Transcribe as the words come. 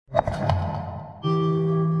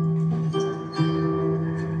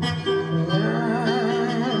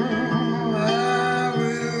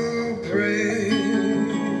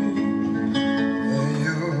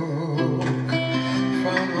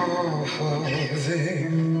thee.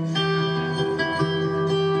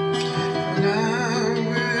 Now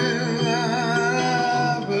will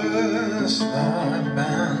I burst thy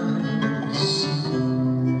bands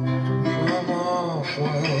from off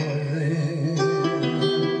of thee.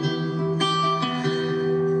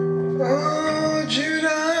 Oh, Judah,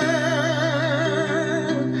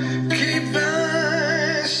 keep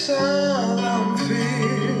thy solemn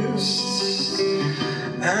feasts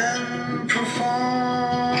and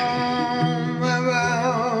perform thy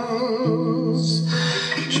vows.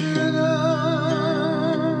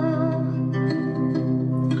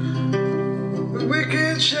 The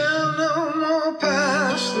wicked shall no more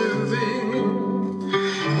pass through thee.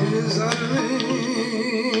 It is utterly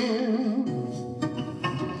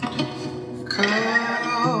cut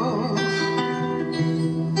off.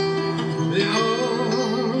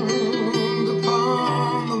 Behold,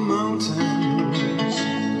 upon the mountains,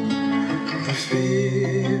 the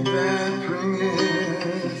feet that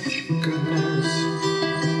bringeth goodness.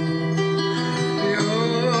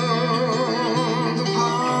 Behold,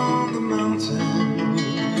 upon the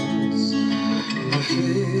mountains, the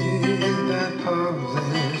feet that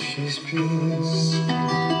publishes peace.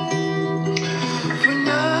 For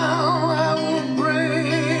now I will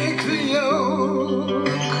break the yoke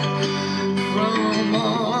from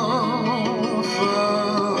off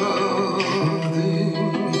of thee.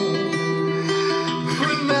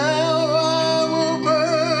 For now I will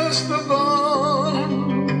burst the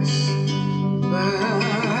bonds that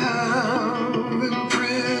have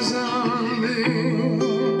imprisoned thee.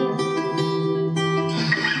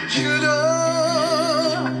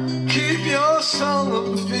 Judah, keep your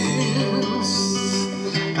solemn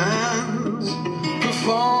feasts and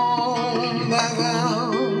perform thy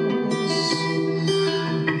vows.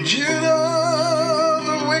 Judah,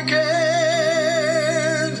 the wicked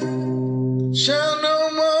shall no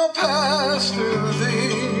more pass through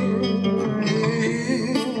thee.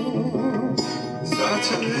 It's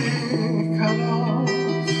utterly cut off.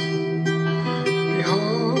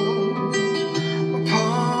 Behold,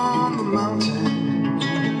 upon the mountains,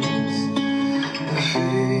 the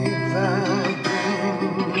feet that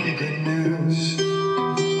bring good news.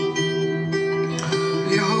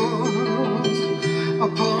 Behold,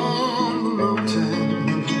 upon the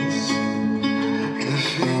mountains, the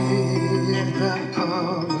feet that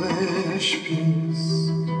publish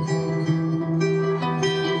peace.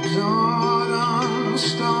 Lord, on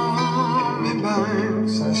stormy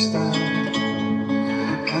banks I stand,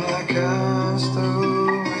 and I cast a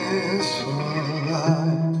wistful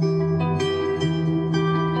eye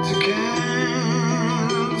to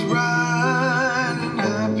Canaan's bright and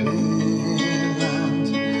happy land,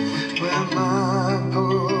 where my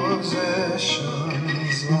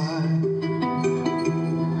possessions lie.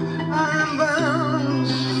 I am bound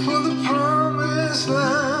for the promised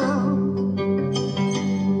land.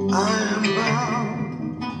 I am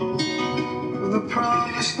bound for the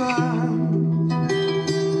promised land.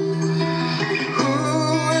 Who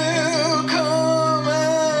will come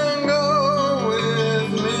and go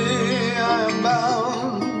with me? I am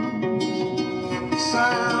bound, yes, I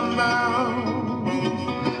am bound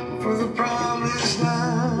for the promised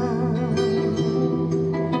land.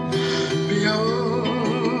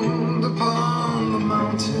 Behold, upon the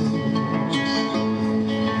mountains,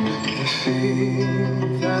 the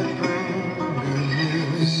feet that bring good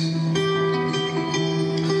news.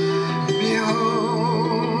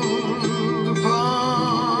 Behold,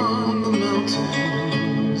 upon the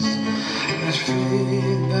mountains, the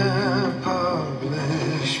feet that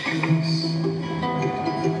publish peace.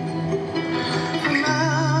 For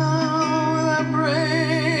now will I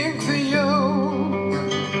break the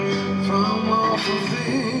yoke from off of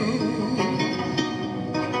thee.